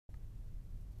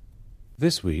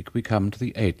This week we come to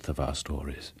the 8th of our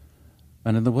stories,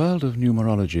 and in the world of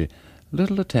numerology,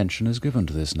 little attention is given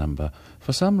to this number.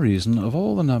 For some reason, of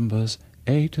all the numbers,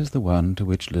 8 is the one to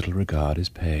which little regard is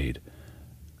paid.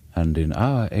 And in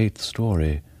our 8th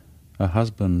story, a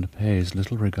husband pays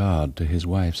little regard to his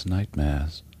wife's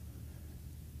nightmares.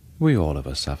 We all of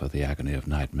us suffer the agony of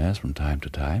nightmares from time to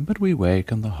time, but we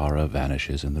wake and the horror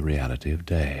vanishes in the reality of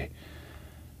day.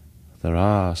 There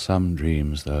are some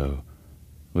dreams, though,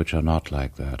 which are not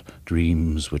like that,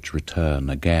 dreams which return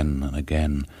again and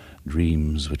again,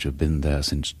 dreams which have been there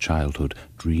since childhood,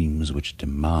 dreams which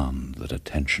demand that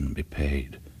attention be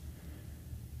paid.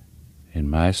 In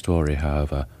my story,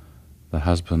 however, the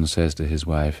husband says to his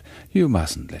wife, "You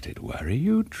mustn't let it worry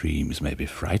you. Dreams may be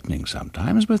frightening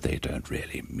sometimes, but they don't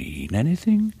really mean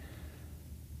anything."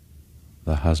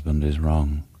 The husband is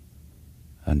wrong,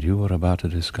 and you are about to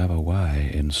discover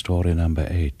why in story number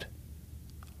 8.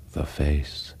 The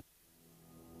Face.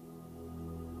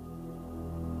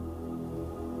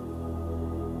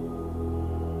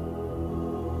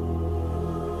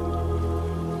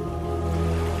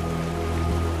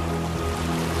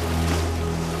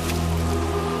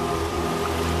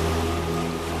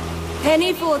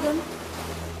 Penny for them.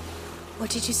 What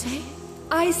did you say?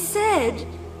 I said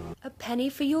a penny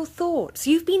for your thoughts.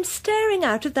 You've been staring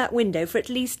out of that window for at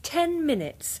least 10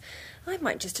 minutes. I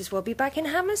might just as well be back in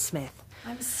Hammersmith.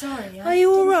 I'm sorry. Are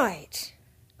you all right?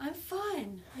 I'm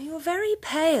fine. You're very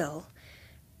pale.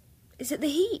 Is it the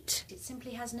heat? It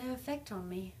simply has no effect on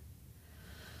me.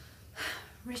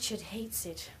 Richard hates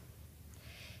it.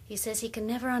 He says he can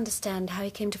never understand how he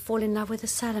came to fall in love with a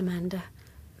salamander.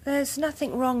 There's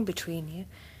nothing wrong between you.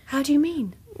 How do you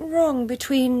mean? Wrong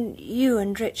between you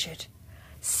and Richard.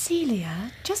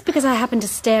 Celia, just because I happen to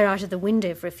stare out of the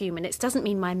window for a few minutes doesn't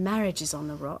mean my marriage is on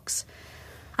the rocks.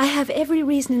 I have every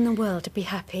reason in the world to be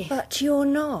happy. But you're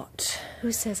not.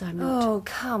 Who says I'm not? Oh,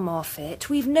 come off it.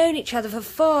 We've known each other for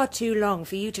far too long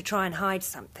for you to try and hide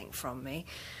something from me.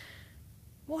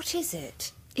 What is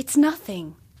it? It's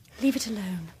nothing. Leave it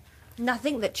alone.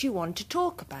 Nothing that you want to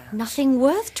talk about. Nothing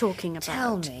worth talking about.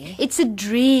 Tell me. It's a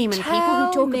dream, and people who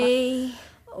talk Tell me.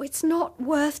 Oh, it's not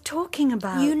worth talking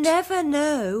about. You never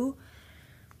know.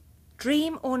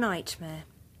 Dream or nightmare?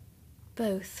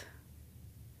 Both.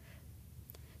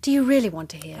 Do you really want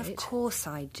to hear it? Of course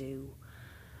I do.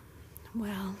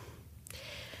 Well,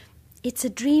 it's a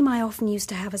dream I often used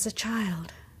to have as a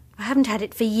child. I haven't had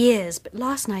it for years, but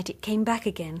last night it came back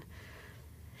again.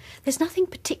 There's nothing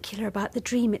particular about the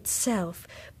dream itself,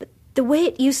 but the way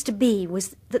it used to be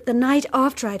was that the night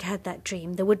after I'd had that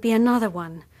dream, there would be another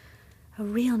one. A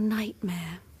real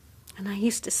nightmare. And I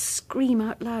used to scream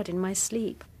out loud in my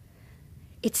sleep.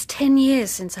 It's 10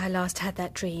 years since I last had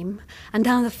that dream, and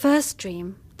now the first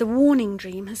dream, the warning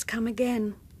dream, has come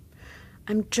again.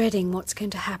 I'm dreading what's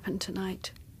going to happen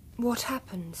tonight. What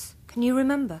happens? Can you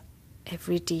remember?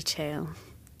 Every detail.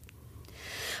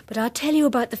 But I'll tell you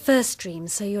about the first dream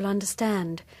so you'll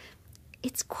understand.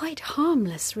 It's quite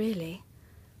harmless, really.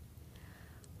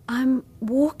 I'm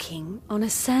walking on a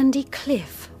sandy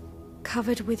cliff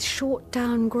covered with short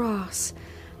down grass.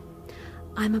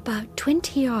 I'm about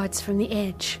 20 yards from the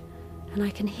edge, and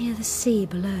I can hear the sea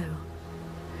below.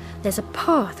 There's a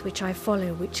path which I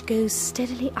follow which goes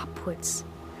steadily upwards,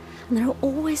 and there are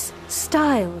always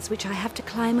stiles which I have to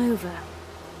climb over.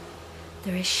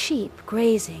 There are sheep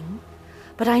grazing,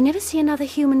 but I never see another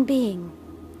human being.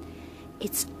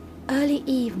 It's early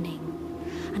evening,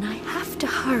 and I have to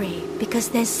hurry because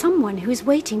there's someone who's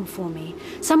waiting for me,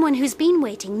 someone who's been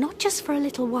waiting not just for a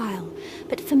little while,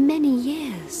 but for many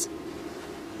years.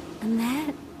 And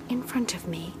there, in front of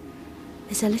me,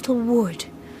 there's a little wood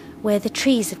where the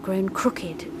trees have grown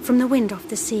crooked from the wind off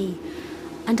the sea,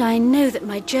 and I know that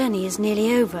my journey is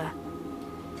nearly over,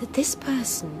 that this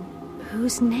person,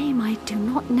 whose name I do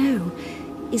not know,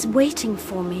 is waiting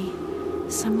for me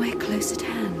somewhere close at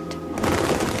hand.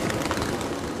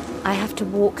 I have to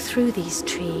walk through these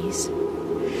trees.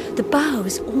 The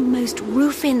boughs almost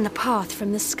roof in the path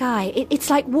from the sky. It's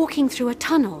like walking through a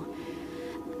tunnel.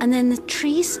 And then the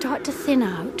trees start to thin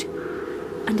out,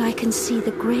 and I can see the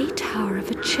grey tower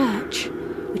of a church,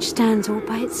 which stands all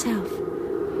by itself.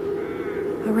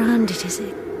 Around it is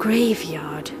a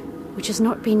graveyard, which has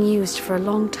not been used for a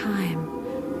long time.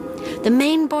 The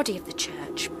main body of the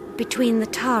church, between the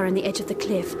tower and the edge of the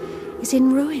cliff, is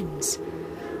in ruins,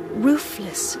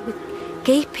 roofless, with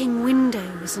gaping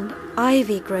windows and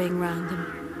ivy growing round them.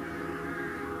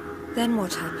 Then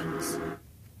what happens?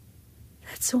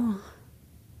 That's all.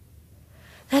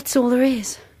 That's all there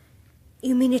is.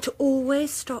 You mean it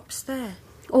always stops there?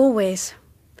 Always.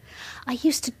 I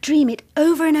used to dream it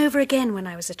over and over again when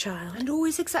I was a child. And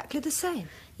always exactly the same?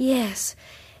 Yes,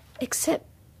 except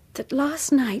that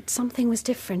last night something was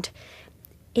different.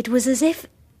 It was as if,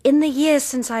 in the years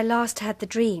since I last had the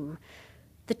dream,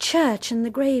 the church and the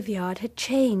graveyard had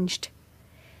changed.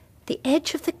 The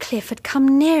edge of the cliff had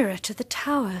come nearer to the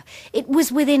tower. It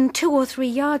was within 2 or 3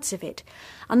 yards of it,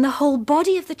 and the whole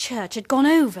body of the church had gone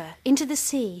over into the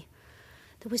sea.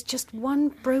 There was just one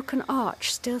broken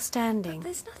arch still standing. But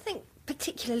there's nothing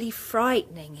particularly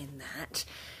frightening in that.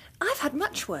 I've had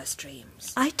much worse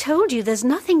dreams. I told you there's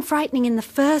nothing frightening in the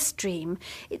first dream.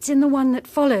 It's in the one that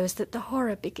follows that the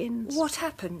horror begins. What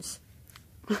happens?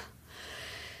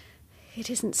 It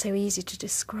isn't so easy to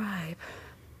describe.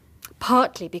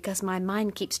 Partly because my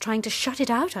mind keeps trying to shut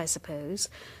it out, I suppose.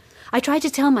 I try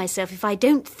to tell myself if I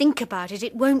don't think about it,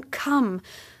 it won't come.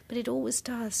 But it always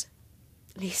does.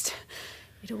 At least,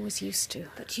 it always used to.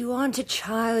 But you aren't a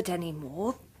child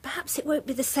anymore. Perhaps it won't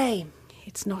be the same.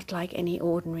 It's not like any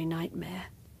ordinary nightmare.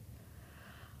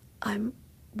 I'm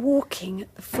walking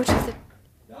at the foot of the...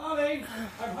 Darling,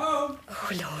 I'm home. Oh,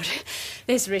 Lord.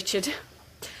 There's Richard.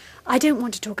 I don't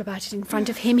want to talk about it in front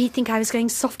of him. He'd think I was going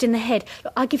soft in the head.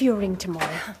 Look, I'll give you a ring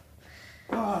tomorrow.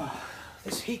 Oh,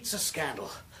 this heat's a scandal.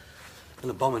 An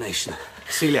abomination.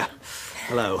 Celia,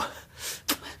 hello.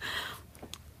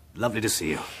 Lovely to see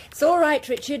you. It's all right,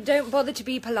 Richard. Don't bother to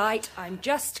be polite. I'm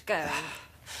just going.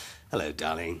 Hello,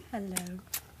 darling. Hello.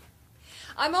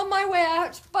 I'm on my way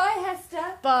out. Bye,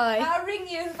 Hester. Bye. I'll ring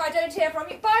you if I don't hear from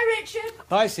you. Bye, Richard.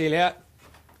 Bye, Celia.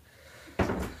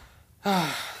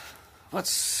 What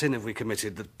sin have we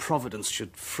committed that Providence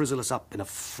should frizzle us up in a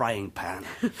frying pan?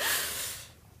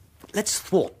 Let's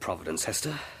thwart Providence,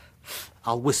 Hester.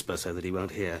 I'll whisper so that he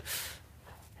won't hear.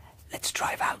 Let's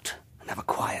drive out and have a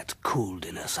quiet, cool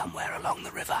dinner somewhere along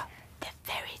the river. The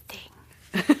very thing.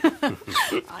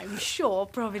 I'm sure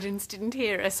Providence didn't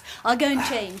hear us. I'll go and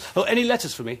change. Oh, any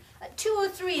letters for me? 2 or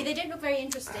 3. They don't look very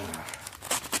interesting.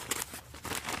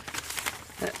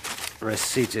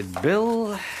 Receipted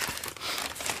bill.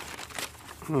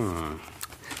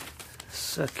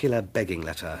 Circular begging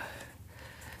letter.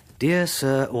 Dear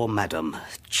Sir or Madam.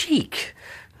 Cheek.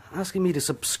 Asking me to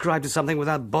subscribe to something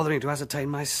without bothering to ascertain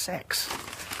my sex.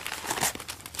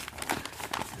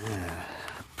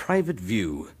 Private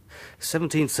view.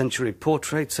 17th century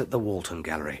portraits at the Walton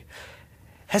Gallery.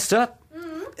 Hester,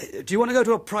 do you want to go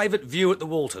to a private view at the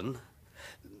Walton?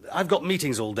 I've got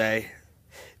meetings all day.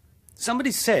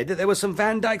 Somebody said that there were some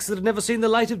Van Dycks that had never seen the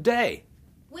light of day.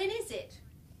 When is it?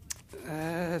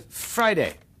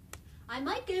 Friday. I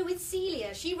might go with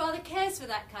Celia. She rather cares for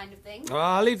that kind of thing. Oh,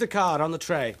 I'll leave the card on the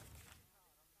tray.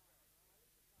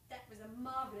 That was a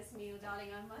marvellous meal, darling,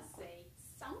 I must say.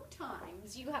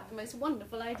 Sometimes you have the most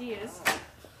wonderful ideas.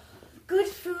 Good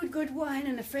food, good wine,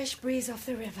 and a fresh breeze off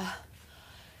the river.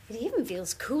 It even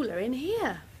feels cooler in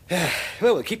here.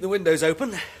 Well, we'll keep the windows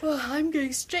open. Oh, I'm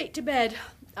going straight to bed.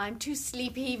 I'm too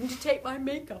sleepy even to take my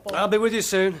makeup off. I'll be with you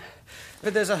soon.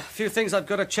 But there's a few things I've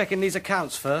got to check in these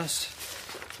accounts first.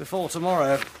 Before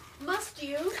tomorrow. Must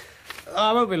you?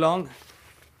 I won't be long.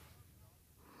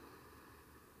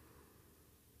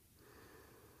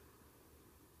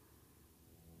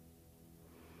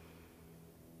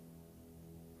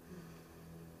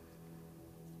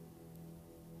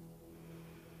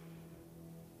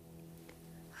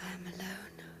 I am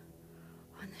alone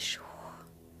on the shore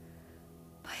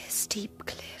by a steep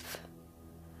cliff.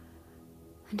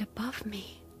 And above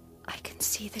me, I can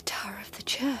see the tower of the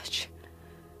church.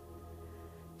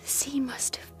 The sea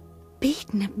must have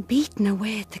beaten and beaten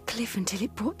away at the cliff until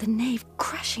it brought the nave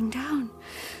crashing down.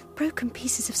 Broken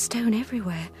pieces of stone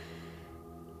everywhere.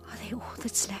 Are they all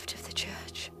that's left of the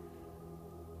church?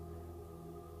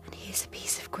 And here's a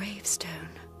piece of gravestone.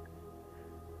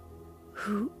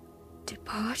 Who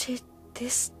departed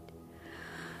this?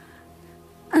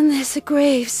 And there's a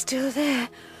grave still there,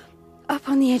 up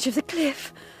on the edge of the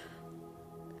cliff.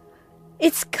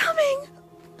 It's coming!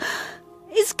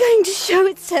 It's going to show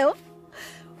itself!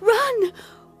 Run!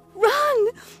 Run!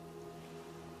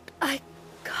 I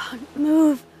can't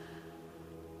move.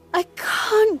 I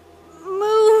can't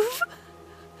move.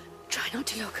 Try not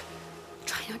to look.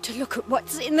 Try not to look at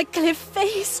what's in the cliff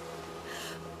face.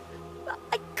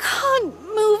 I can't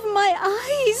move my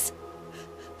eyes.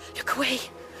 Look away.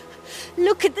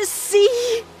 Look at the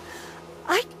sea.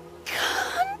 I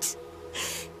can't.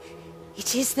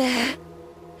 It is there.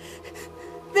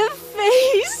 The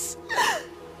face.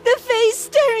 The face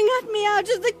staring at me out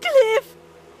of the cliff.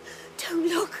 Don't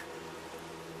look.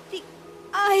 The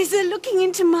eyes are looking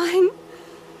into mine.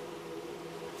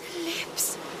 The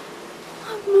lips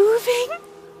are moving.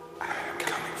 I'm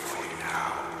coming for you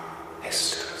now,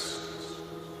 Esther.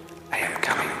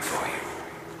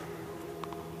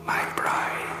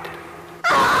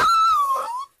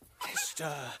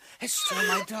 Hester,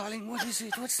 my darling, what is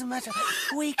it? What's the matter?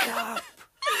 Wake up!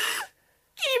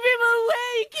 Keep him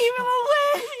away! Keep him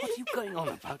away! What are you going on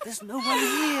about? There's no one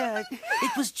here.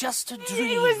 It was just a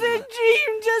dream. It was a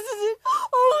dream, just as it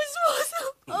always was.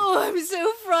 Oh, I'm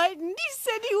so frightened. He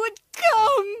said he would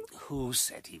come. Who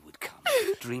said he would come?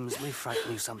 Dreams may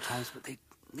frighten you sometimes, but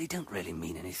they don't really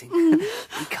mean anything.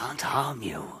 They can't harm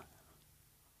you.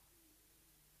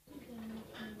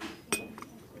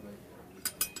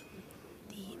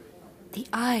 The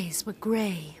eyes were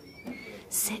grey,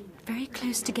 set very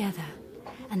close together,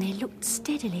 and they looked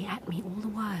steadily at me all the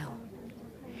while.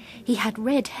 He had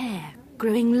red hair,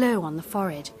 growing low on the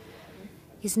forehead.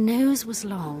 His nose was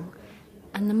long,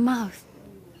 and the mouth...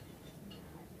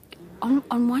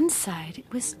 On one side,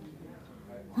 it was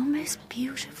almost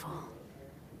beautiful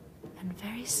and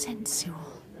very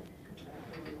sensual.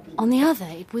 On the other,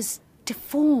 it was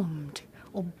deformed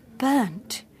or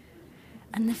burnt,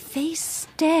 and the face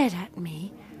stared at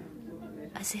me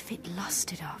as if it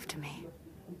lusted after me.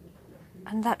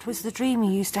 And that was the dream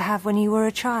you used to have when you were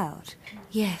a child?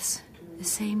 Yes, the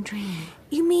same dream.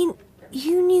 You mean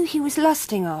you knew he was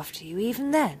lusting after you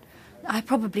even then? I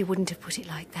probably wouldn't have put it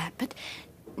like that, but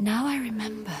now I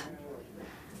remember.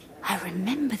 I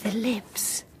remember the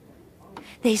lips.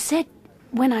 They said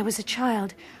when I was a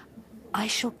child, "I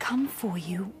shall come for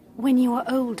you when you are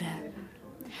older."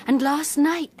 And last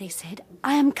night they said,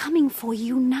 "I am coming for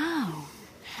you now."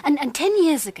 And 10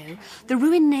 years ago, the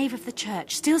ruined nave of the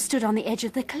church still stood on the edge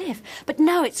of the cliff, but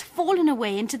now it's fallen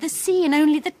away into the sea and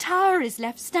only the tower is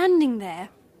left standing there.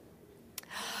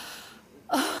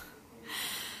 Oh.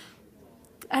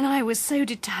 And I was so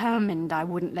determined I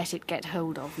wouldn't let it get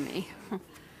hold of me.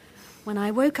 When I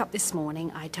woke up this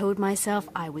morning, I told myself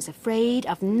I was afraid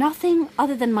of nothing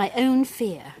other than my own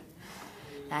fear.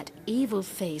 That evil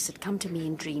face had come to me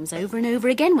in dreams over and over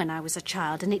again when I was a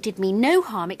child, and it did me no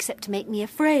harm except to make me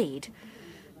afraid.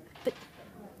 But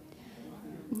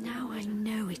now I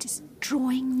know it is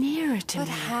drawing nearer to me.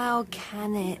 But how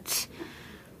can it?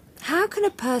 How can a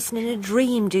person in a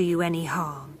dream do you any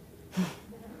harm?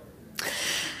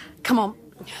 Come on,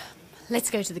 let's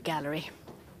go to the gallery.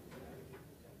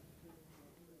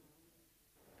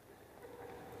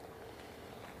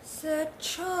 Sir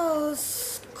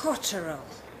Charles Cotterell,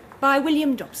 by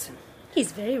William Dobson.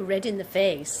 He's very red in the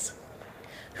face.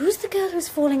 Who's the girl who's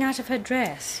falling out of her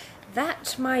dress?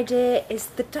 That, my dear, is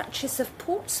the Duchess of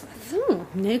Portsmouth.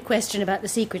 No question about the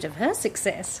secret of her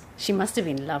success. She must have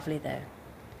been lovely, though.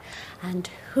 And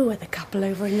who are the couple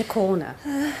over in the corner?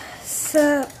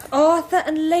 Sir Arthur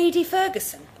and Lady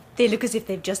Ferguson. They look as if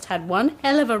they've just had one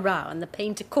hell of a row and the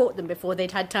painter caught them before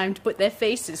they'd had time to put their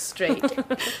faces straight.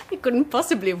 They couldn't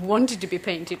possibly have wanted to be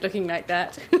painted looking like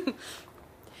that.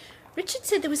 Richard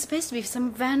said there was supposed to be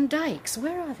some Van Dykes.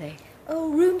 Where are they?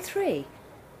 Oh, room 3.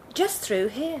 Just through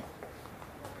here.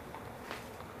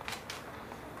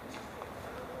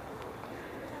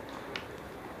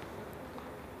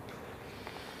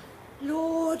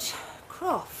 Lord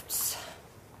Crofts.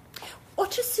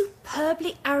 What a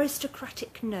superbly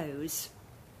aristocratic nose.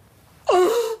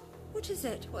 Oh! What is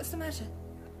it? What's the matter?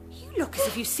 You look as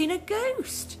if you've seen a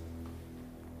ghost.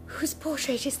 Whose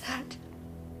portrait is that?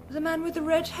 The man with the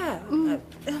red hair?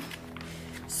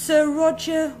 Sir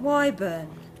Roger Wyburn.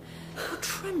 You're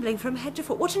trembling from head to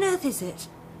foot. What on earth is it?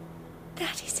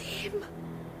 That is him.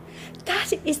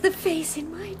 That is the face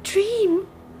in my dream.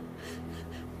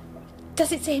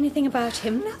 Does it say anything about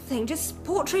him? Nothing, just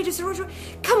portrait of Sir Roger.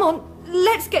 Come on,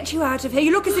 let's get you out of here.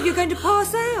 You look as if you're going to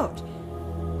pass out.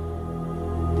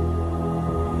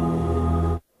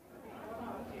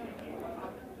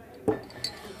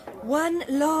 One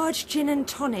large gin and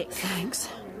tonic. Thanks.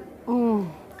 Oh.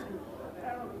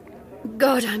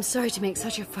 God, I'm sorry to make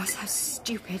such a fuss. How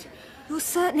stupid. You're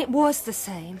certain it was the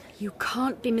same? You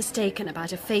can't be mistaken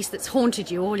about a face that's haunted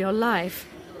you all your life.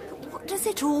 What does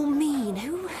it all mean?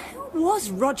 Who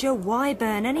was Roger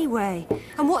Wyburn anyway?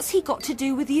 And what's he got to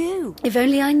do with you? If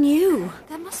only I knew.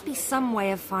 There must be some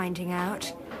way of finding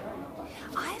out.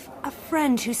 I've a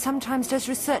friend who sometimes does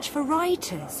research for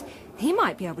writers. He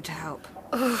might be able to help.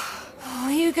 Oh,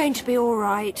 are you going to be all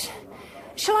right?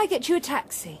 Shall I get you a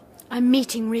taxi? I'm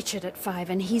meeting Richard at 5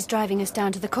 and he's driving us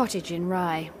down to the cottage in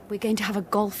Rye. We're going to have a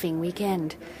golfing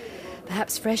weekend.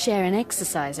 Perhaps fresh air and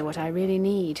exercise are what I really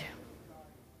need.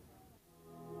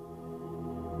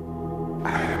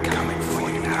 I am coming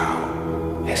for you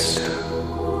now, Esther.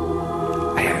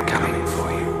 I am coming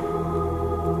for you,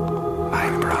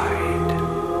 my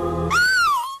bride.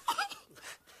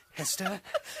 Hester,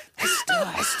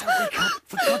 wake up.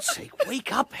 For God's sake,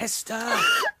 wake up, Hester.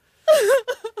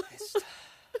 Hester.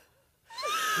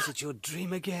 Is it your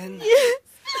dream again?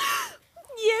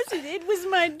 Yes, it. It was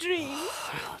my dream.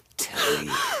 Tell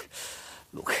me.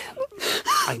 Look,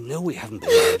 I know we haven't been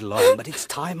married long, but it's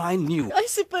time I knew. I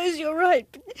suppose you're right,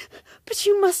 but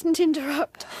you mustn't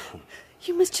interrupt.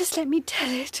 You must just let me tell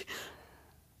it.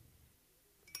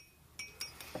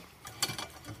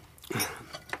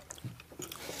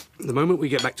 The moment we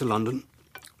get back to London,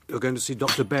 you're going to see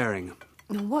Dr. Baring.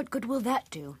 Now, what good will that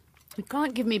do? You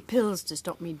can't give me pills to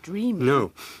stop me dreaming.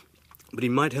 No, but he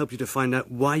might help you to find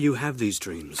out why you have these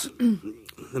dreams.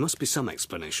 There must be some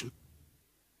explanation.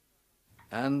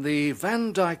 And the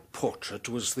Van Dyck portrait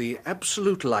was the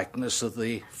absolute likeness of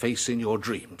the face in your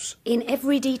dreams? In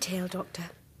every detail, Doctor.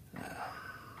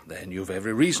 Then you've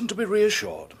every reason to be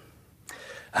reassured.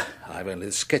 I've only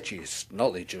the sketchiest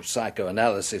knowledge of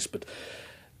psychoanalysis, but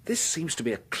this seems to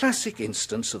be a classic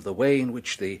instance of the way in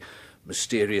which the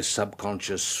mysterious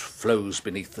subconscious flows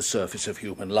beneath the surface of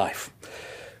human life.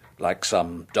 Like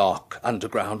some dark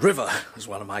underground river, as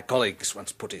one of my colleagues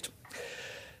once put it.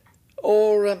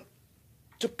 Or,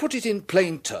 to put it in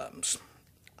plain terms,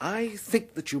 I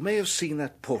think that you may have seen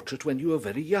that portrait when you were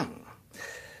very young.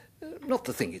 Not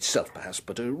the thing itself, perhaps,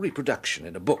 but a reproduction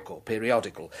in a book or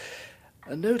periodical.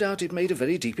 And no doubt it made a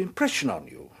very deep impression on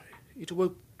you. It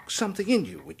awoke something in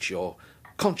you which your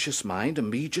conscious mind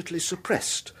immediately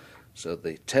suppressed, so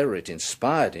the terror it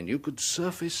inspired in you could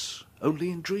surface only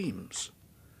in dreams.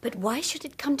 But why should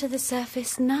it come to the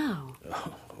surface now?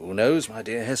 Oh, who knows, my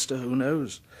dear Hester, who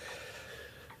knows?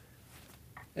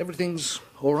 Everything's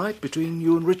all right between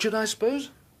you and Richard, I suppose?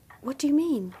 What do you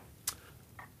mean?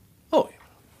 Oh,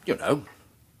 you know,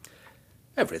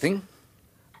 everything.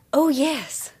 Oh,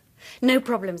 yes. No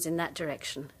problems in that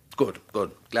direction. Good,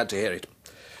 good. Glad to hear it.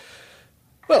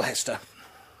 Well, Hester,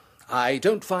 I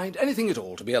don't find anything at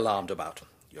all to be alarmed about.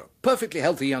 You're a perfectly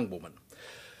healthy young woman.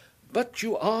 But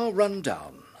you are run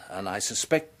down, and I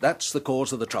suspect that's the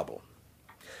cause of the trouble.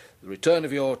 The return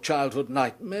of your childhood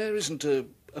nightmare isn't a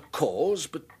cause,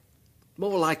 but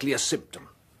more likely a symptom.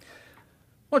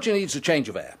 What you need is a change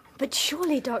of air. But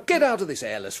surely, Doctor... Get out of this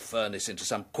airless furnace into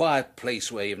some quiet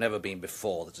place where you've never been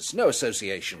before, that has no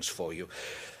associations for you.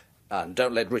 And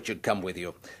don't let Richard come with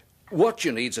you. What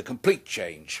you need's a complete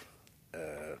change.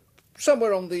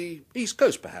 Somewhere on the East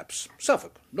Coast, perhaps.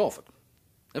 Suffolk, Norfolk.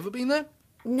 Ever been there?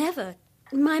 Never.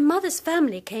 My mother's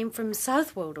family came from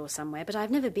Southwold or somewhere, but I've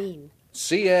never been.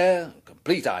 Sea air,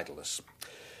 complete idleness.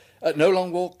 No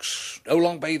long walks, no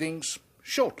long bathings,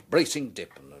 short bracing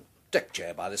dip and a deck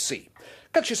chair by the sea.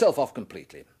 Cut yourself off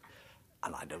completely.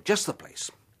 And I know just the place.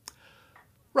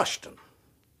 Rushton,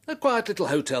 a quiet little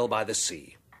hotel by the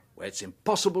sea, where it's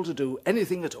impossible to do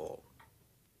anything at all.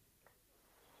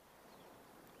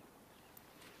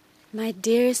 My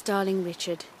dearest darling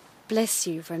Richard, bless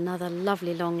you for another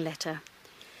lovely long letter.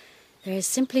 There is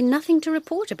simply nothing to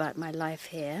report about my life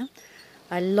here.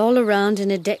 I loll around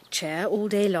in a deck chair all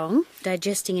day long,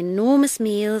 digesting enormous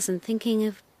meals and thinking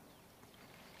of...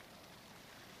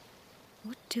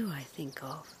 What do I think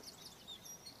of?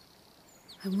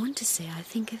 I want to say I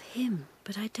think of him,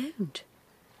 but I don't.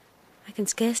 I can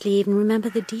scarcely even remember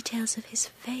the details of his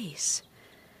face.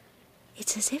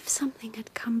 It's as if something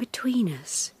had come between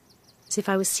us, as if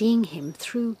I was seeing him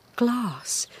through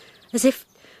glass, as if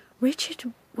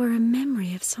Richard were a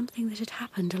memory of something that had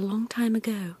happened a long time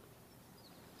ago.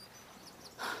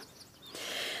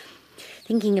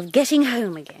 Thinking of getting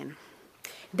home again.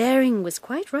 Baring was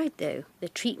quite right, though. The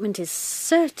treatment is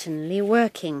certainly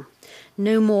working.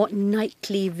 No more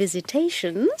nightly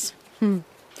visitations.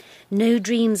 No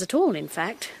dreams at all, in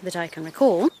fact, that I can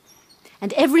recall.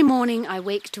 And every morning I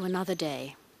wake to another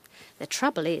day. The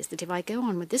trouble is that if I go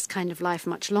on with this kind of life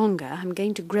much longer, I'm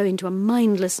going to grow into a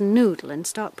mindless noodle and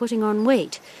start putting on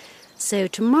weight. So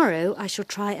tomorrow I shall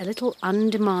try a little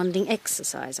undemanding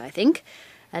exercise, I think.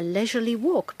 A leisurely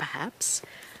walk, perhaps,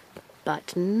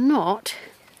 but not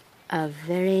a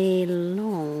very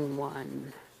long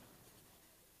one.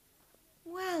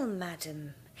 Well,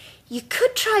 madam, you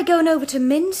could try going over to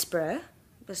Minsborough.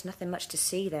 There's nothing much to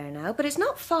see there now, but it's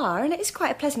not far, and it is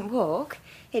quite a pleasant walk.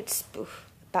 It's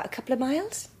about a couple of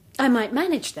miles. I might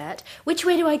manage that. Which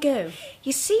way do I go?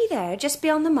 You see there, just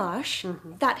beyond the marsh,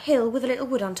 that hill with a little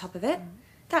wood on top of it?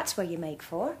 That's where you make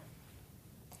for.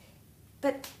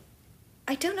 But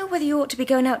I don't know whether you ought to be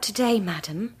going out today,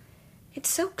 madam. It's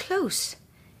so close.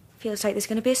 Feels like there's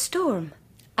going to be a storm.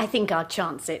 I think I'll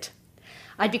chance it.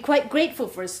 I'd be quite grateful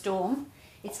for a storm.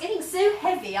 It's getting so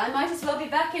heavy, I might as well be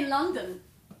back in London.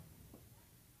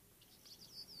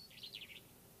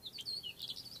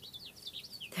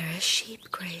 There are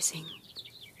sheep grazing.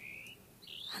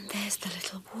 And there's the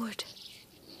little wood.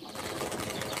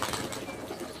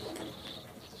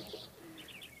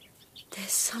 There's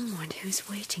There's someone who's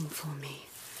waiting for me.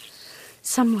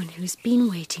 Someone who's been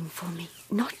waiting for me,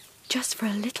 not just for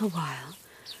a little while,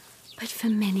 but for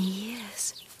many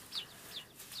years.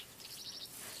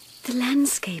 The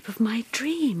landscape of my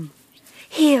dream.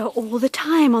 Here all the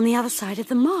time on the other side of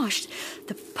the marsh.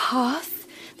 The path,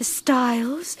 the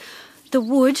stiles, the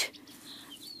wood,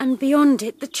 and beyond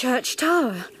it the church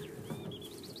tower.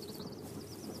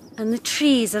 And the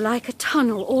trees are like a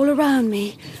tunnel all around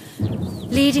me,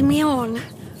 leading me on.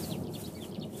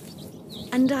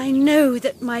 And I know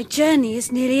that my journey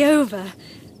is nearly over.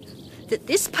 That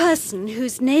this person,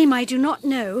 whose name I do not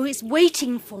know, is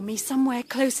waiting for me somewhere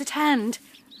close at hand.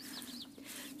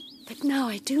 But now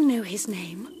I do know his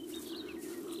name.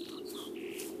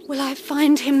 Will I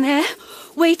find him there,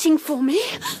 waiting for me?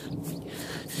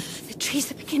 The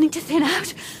trees are beginning to thin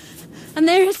out, and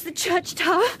there is the church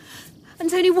tower, and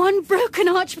there's only one broken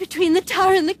arch between the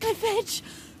tower and the cliff edge.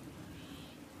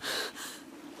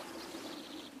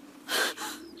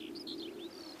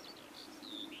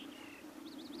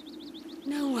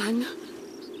 No one.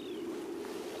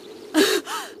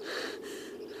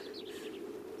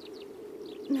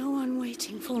 No one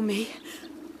waiting for me.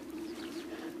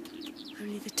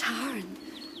 Only the tower and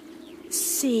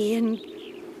sea and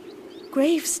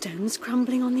gravestones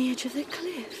crumbling on the edge of the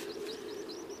cliff.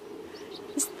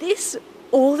 Is this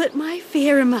all that my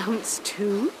fear amounts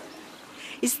to?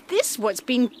 Is this what's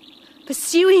been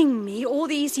pursuing me all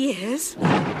these years?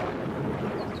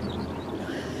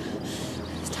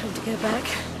 It's time to go back.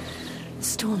 The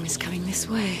storm is coming this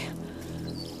way.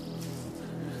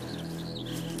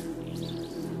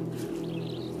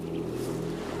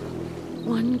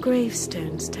 One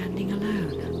gravestone standing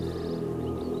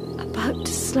alone, about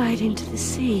to slide into the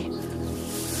sea.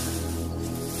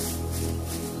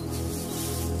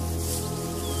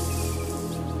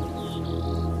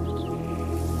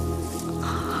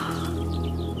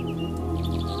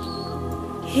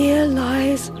 Here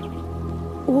lies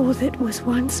all that was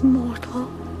once mortal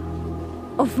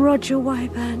of Roger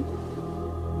Wyburn,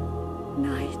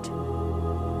 Knight.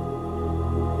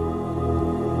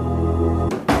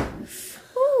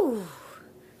 Ooh,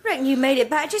 reckon you made it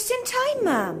back just in time,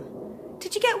 ma'am.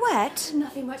 Did you get wet?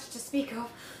 Nothing much to speak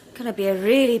of. Gonna be a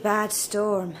really bad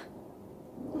storm.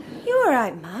 You all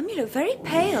right, ma'am? You look very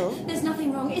pale. There's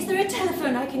nothing wrong. Is there a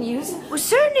telephone I can use? Well,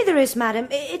 certainly there is, madam.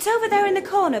 It's over there in the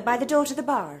corner by the door to the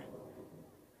bar.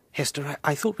 Hester,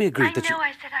 I thought we agreed that you...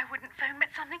 I said I wouldn't phone, but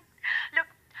something... Look,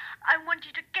 I want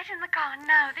you to get in the car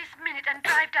now, this minute, and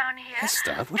drive down here.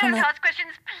 Hester, what am Don't I... ask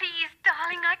questions, please,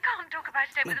 darling. I can't talk about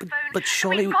it over the phone. but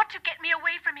surely... We've got to get me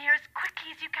away from here as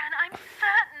quickly as you can. I'm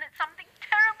certain that something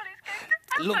terrible is going to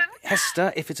happen. Look,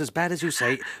 Hester, if it's as bad as you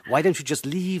say, why don't you just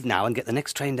leave now and get the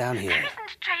next train down here? There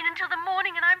isn't a train until the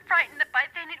morning, and I'm frightened that by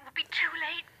then it will be too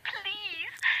late.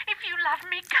 Please, if you love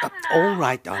me, come now. All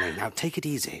right, darling. Now, take it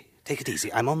easy. Take it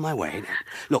easy. I'm on my way. Now,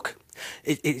 look,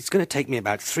 it's going to take me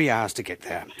about 3 hours to get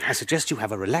there. I suggest you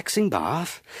have a relaxing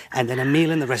bath and then a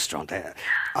meal in the restaurant.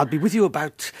 I'll be with you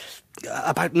about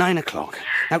 9 o'clock.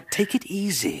 Now, take it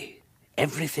easy.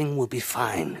 Everything will be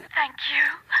fine. Thank you.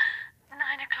 9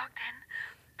 o'clock then.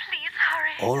 Please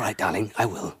hurry. All right, darling. I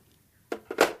will.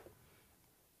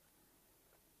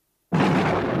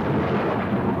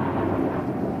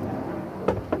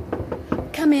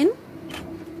 Come in.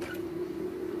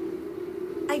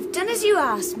 I've done as you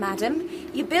asked, madam.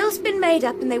 Your bill's been made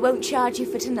up and they won't charge you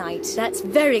for tonight. That's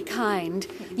very kind.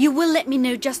 You will let me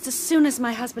know just as soon as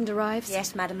my husband arrives?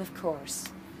 Yes, madam, of course.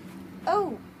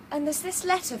 Oh, and there's this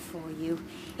letter for you.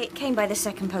 It came by the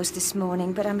second post this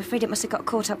morning, but I'm afraid it must have got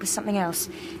caught up with something else.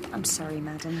 I'm sorry,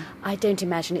 madam. I don't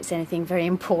imagine it's anything very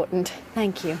important.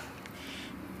 Thank you.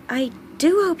 I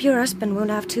do hope your husband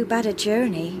won't have too bad a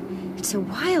journey. It's a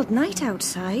wild night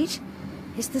outside.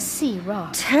 Is the sea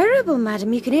rough? Terrible,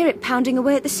 madam. You can hear it pounding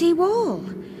away at the sea wall.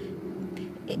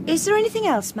 Is there anything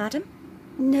else, madam?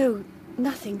 No,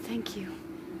 nothing, thank you.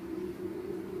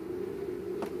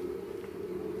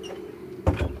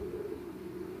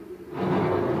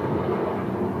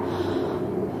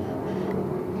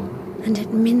 And at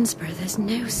Minsborough there's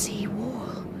no sea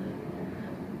wall.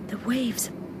 The waves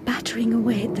are battering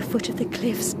away at the foot of the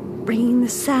cliffs, bringing the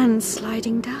sand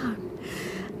sliding down.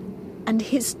 And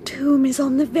his tomb is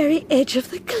on the very edge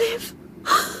of the cliff.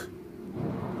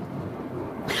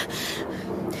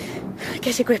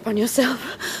 Get a grip on yourself.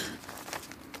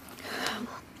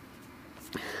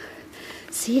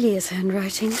 Celia's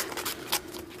handwriting.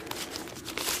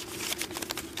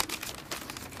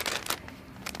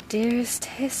 Dearest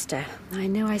Hester, I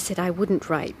know I said I wouldn't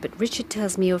write, but Richard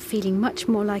tells me you're feeling much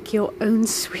more like your own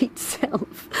sweet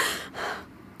self.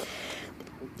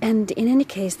 And in any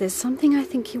case, there's something I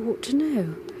think you ought to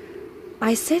know.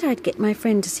 I said I'd get my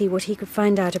friend to see what he could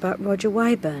find out about Roger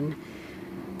Wyburn.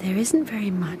 There isn't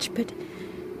very much, but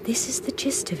this is the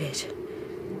gist of it.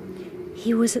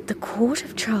 He was at the court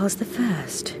of Charles I,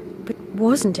 but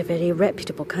wasn't a very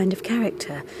reputable kind of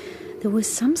character. There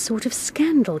was some sort of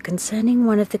scandal concerning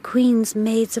one of the Queen's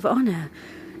maids of honour,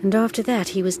 and after that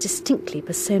he was distinctly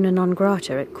persona non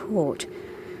grata at court.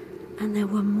 And there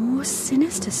were more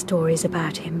sinister stories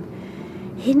about him,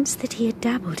 hints that he had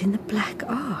dabbled in the black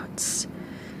arts.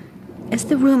 As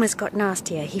the rumours got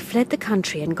nastier, he fled the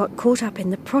country and got caught up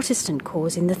in the Protestant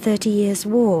cause in the 30 Years'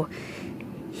 War.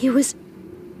 He was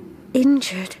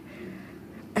injured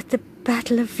at the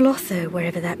Battle of Lotho,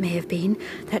 wherever that may have been.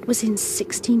 That was in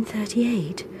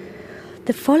 1638.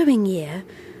 The following year,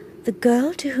 the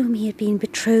girl to whom he had been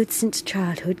betrothed since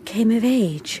childhood came of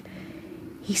age.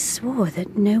 He swore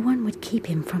that no one would keep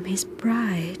him from his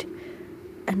bride,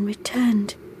 and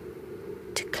returned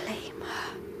to claim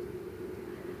her.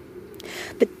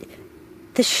 But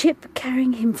the ship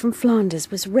carrying him from Flanders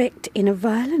was wrecked in a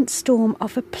violent storm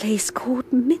off a place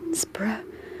called Minsborough,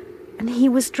 and he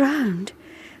was drowned.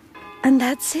 And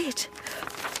that's it.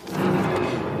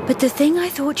 But the thing I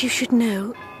thought you should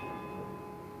know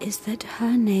is that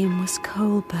her name was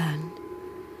Colburn.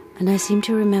 And I seem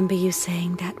to remember you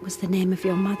saying that was the name of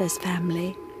your mother's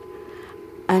family.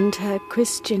 And her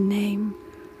Christian name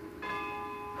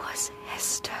was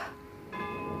Hester.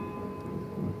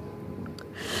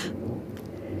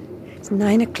 It's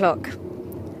 9 o'clock,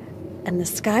 and the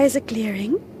skies are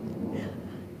clearing.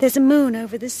 There's a moon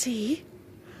over the sea,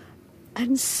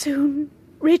 and soon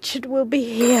Richard will be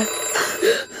here.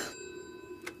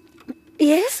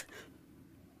 Yes?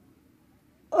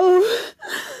 Oh,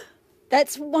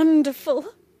 that's wonderful.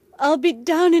 I'll be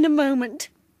down in a moment.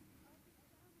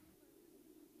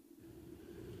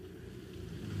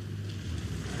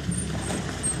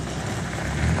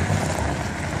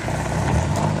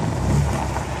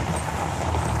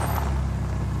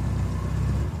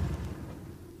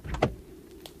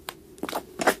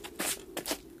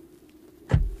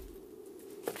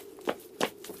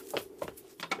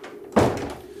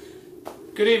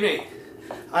 Good evening.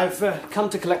 I've come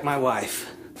to collect my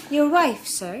wife. Your wife,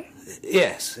 sir?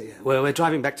 Yes. Well, we're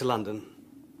driving back to London.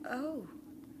 Oh.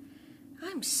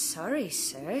 I'm sorry,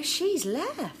 sir. She's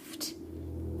left.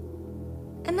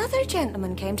 Another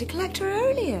gentleman came to collect her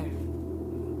earlier.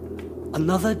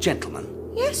 Another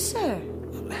gentleman? Yes, sir.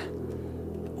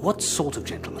 What sort of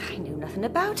gentleman? I knew nothing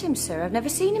about him, sir. I've never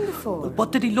seen him before.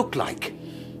 What did he look like?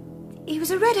 He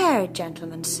was a red-haired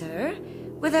gentleman, sir,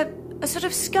 with a sort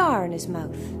of scar in his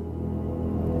mouth.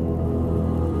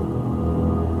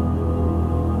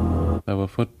 There were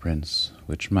footprints,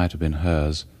 which might have been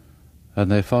hers, and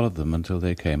they followed them until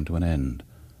they came to an end,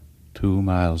 2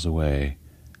 miles away,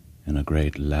 in a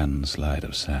great landslide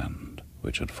of sand,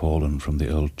 which had fallen from the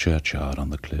old churchyard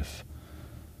on the cliff.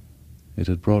 It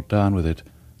had brought down with it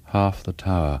half the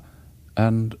tower,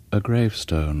 and a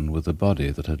gravestone with the body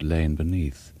that had lain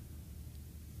beneath.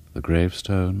 The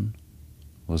gravestone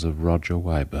was of Roger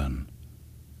Wyburn,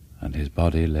 and his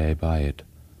body lay by it,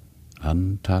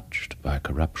 untouched by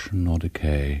corruption or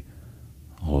decay,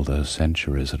 although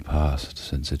centuries had passed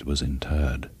since it was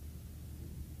interred.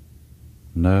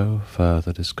 No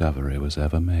further discovery was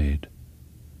ever made.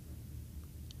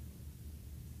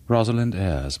 Roselin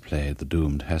Ayers played the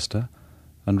doomed Hester,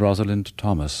 and Roselin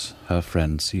Thomas her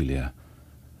friend Celia.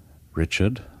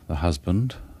 Richard, the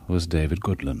husband, was David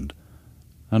Goodland,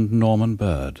 and Norman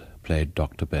Bird played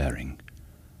Dr. Baring.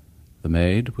 The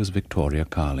maid was Victoria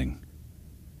Carling.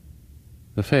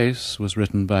 The face was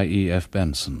written by E.F.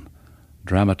 Benson,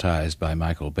 dramatised by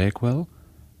Michael Bakewell,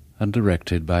 and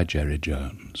directed by Jerry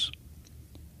Jones.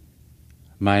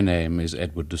 My name is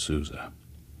Edward de Sousa,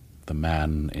 the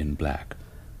Man in Black.